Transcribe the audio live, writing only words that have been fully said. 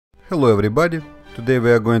Hello everybody, today we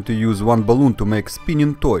are going to use one balloon to make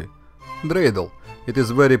spinning toy, Dreidel. It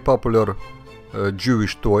is very popular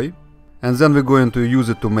Jewish toy, and then we're going to use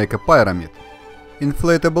it to make a pyramid.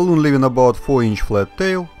 Inflate a balloon leaving about 4-inch flat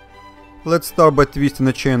tail. Let's start by twisting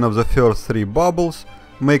a chain of the first 3 bubbles,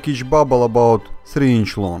 make each bubble about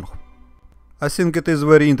 3-inch long. I think it is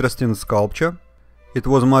very interesting sculpture. It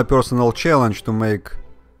was my personal challenge to make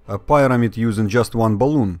a pyramid using just one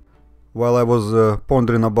balloon. While I was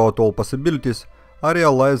pondering about all possibilities, I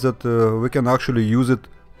realized that we can actually use it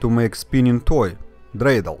to make spinning toy,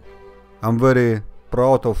 Dreidel. I'm very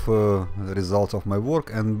proud of the results of my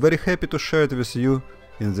work and very happy to share it with you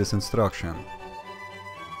in this instruction.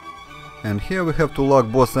 And here we have to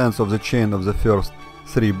lock both ends of the chain of the first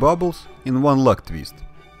 3 bubbles in one lock twist.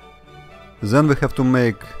 Then we have to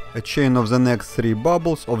make a chain of the next 3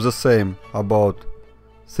 bubbles of the same, about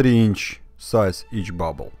 3-inch size each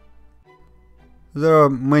bubble. There are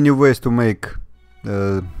many ways to make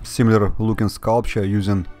similar looking sculpture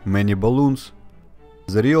using many balloons.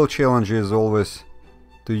 The real challenge is always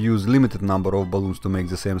to use limited number of balloons to make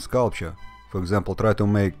the same sculpture. For example, try to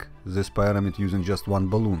make this pyramid using just one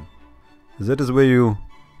balloon. That is where you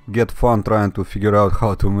get fun trying to figure out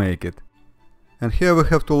how to make it. And here we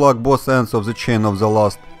have to lock both ends of the chain of the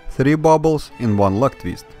last 3 bubbles in one lock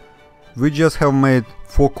twist. We just have made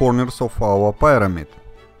 4 corners of our pyramid.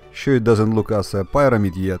 Sure, it doesn't look as a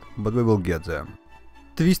pyramid yet, but we will get there.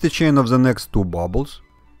 Twist the chain of the next 2 bubbles.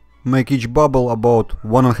 Make each bubble about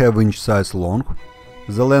 1.5 inch size long.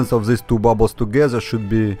 The length of these 2 bubbles together should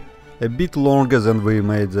be a bit longer than we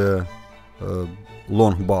made the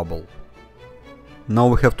long bubble. Now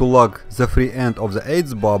we have to lock the free end of the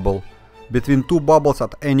 8th bubble between 2 bubbles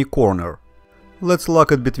at any corner. Let's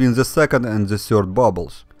lock it between the 2nd and the 3rd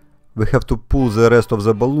bubbles. We have to pull the rest of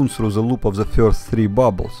the balloon through the loop of the first 3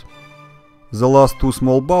 bubbles. The last 2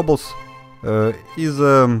 small bubbles is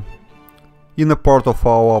inner part of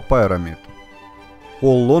our pyramid.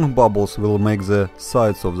 All long bubbles will make the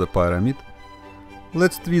sides of the pyramid.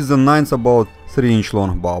 Let's twist the 9th about 3-inch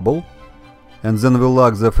long bubble, and then we'll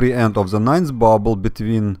lock the free end of the 9th bubble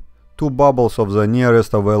between 2 bubbles of the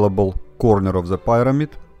nearest available corner of the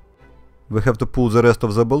pyramid. We have to pull the rest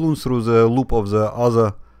of the balloon through the loop of the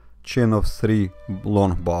other chain of 3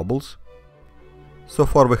 long bubbles. So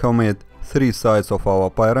far we have made 3 sides of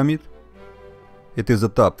our pyramid. It is the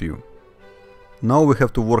top view. Now we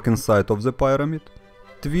have to work inside of the pyramid.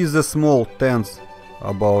 Twist the small 10th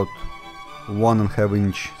about 1.5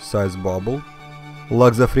 inch size bubble.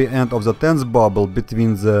 Lock the free end of the 10th bubble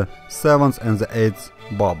between the 7th and the 8th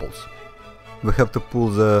bubbles. We have to pull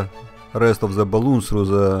the rest of the balloon through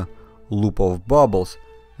the loop of bubbles,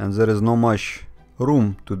 and there is not much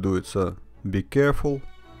room to do it, so be careful.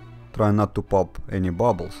 Try not to pop any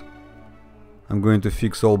bubbles. I'm going to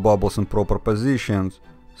fix all bubbles in proper positions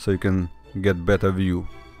so you can get better view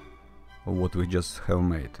of what we just have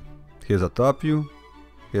made. Here's a top view,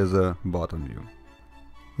 here's a bottom view.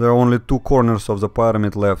 There are only 2 corners of the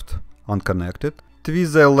pyramid left unconnected.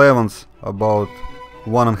 Twist the 11th about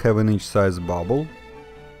 1.5 inch size bubble.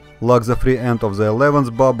 Lock the free end of the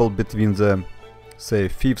 11th bubble between the, say,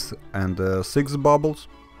 5th and 6th bubbles.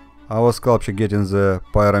 Our sculpture getting the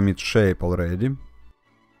pyramid shape already.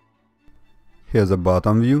 Here's the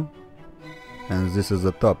bottom view, and this is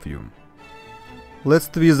the top view. Let's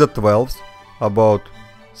twist the 12th about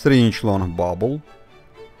 3-inch long bubble,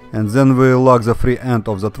 and then we lock the free end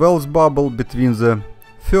of the 12th bubble between the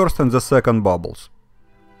 1st and the 2nd bubbles.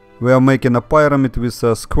 We are making a pyramid with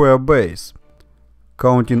a square base.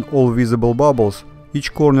 Counting all visible bubbles,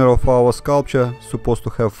 each corner of our sculpture is supposed to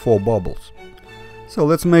have 4 bubbles. So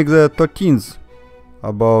let's make the 13th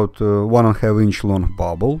about 1.5 inch long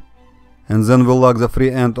bubble, and then we'll lock the free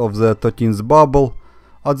end of the 13th bubble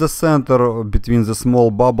at the center between the small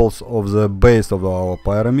bubbles of the base of our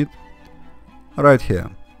pyramid, right here.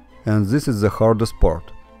 And this is the hardest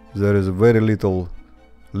part. There is very little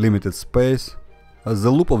limited space, as the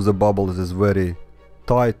loop of the bubbles is very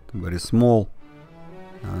tight, very small.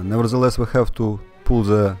 Nevertheless, we have to pull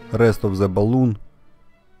the rest of the balloon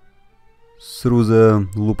through the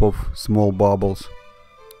loop of small bubbles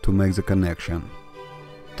to make the connection.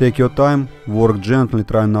 Take your time, work gently,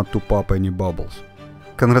 try not to pop any bubbles.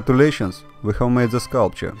 Congratulations, we have made the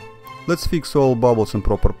sculpture. Let's fix all bubbles in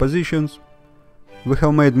proper positions. We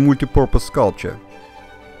have made multi-purpose sculpture.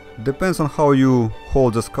 Depends on how you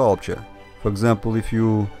hold the sculpture. For example, if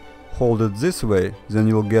you hold it this way, then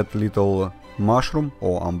you'll get little mushroom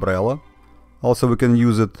or umbrella. Also, we can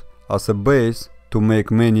use it as a base to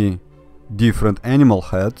make many different animal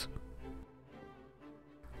heads.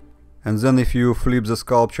 And then if you flip the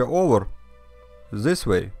sculpture over this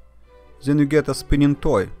way, then you get a spinning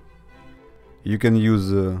toy. You can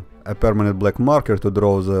use a permanent black marker to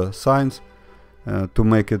draw the signs to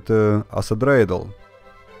make it as a dreidel.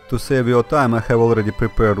 To save your time, I have already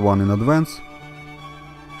prepared one in advance.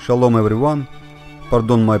 Shalom everyone,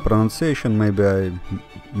 pardon my pronunciation, maybe I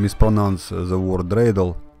mispronounce the word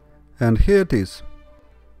dreidel. And here it is.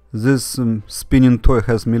 This spinning toy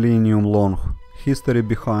has millennium long history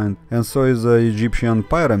behind, and so is the Egyptian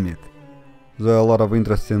pyramid. There are a lot of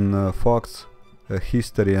interesting facts,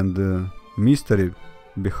 history and mystery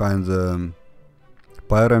behind the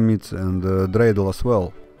pyramids and dreidel as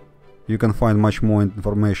well. You can find much more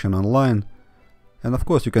information online, and of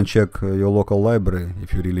course you can check your local library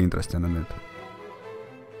if you're really interested in it.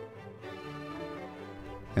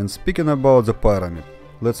 And speaking about the pyramid,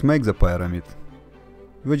 let's make the pyramid.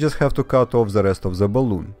 We just have to cut off the rest of the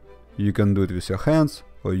balloon. You can do it with your hands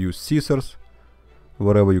or use scissors,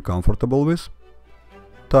 whatever you're comfortable with.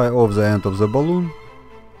 Tie off the end of the balloon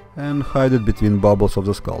and hide it between bubbles of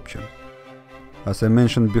the sculpture. As I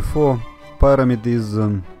mentioned before, pyramid is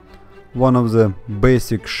one of the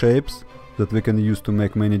basic shapes that we can use to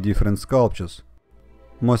make many different sculptures.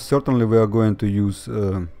 Most certainly we are going to use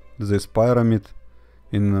this pyramid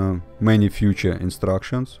in many future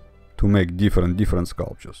instructions to make different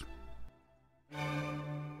sculptures.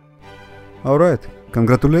 Alright,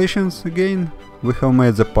 congratulations again, we have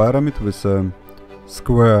made the pyramid with a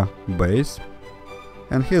square base,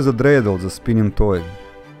 and here's the dreidel, the spinning toy.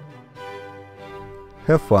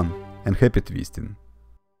 Have fun and happy twisting!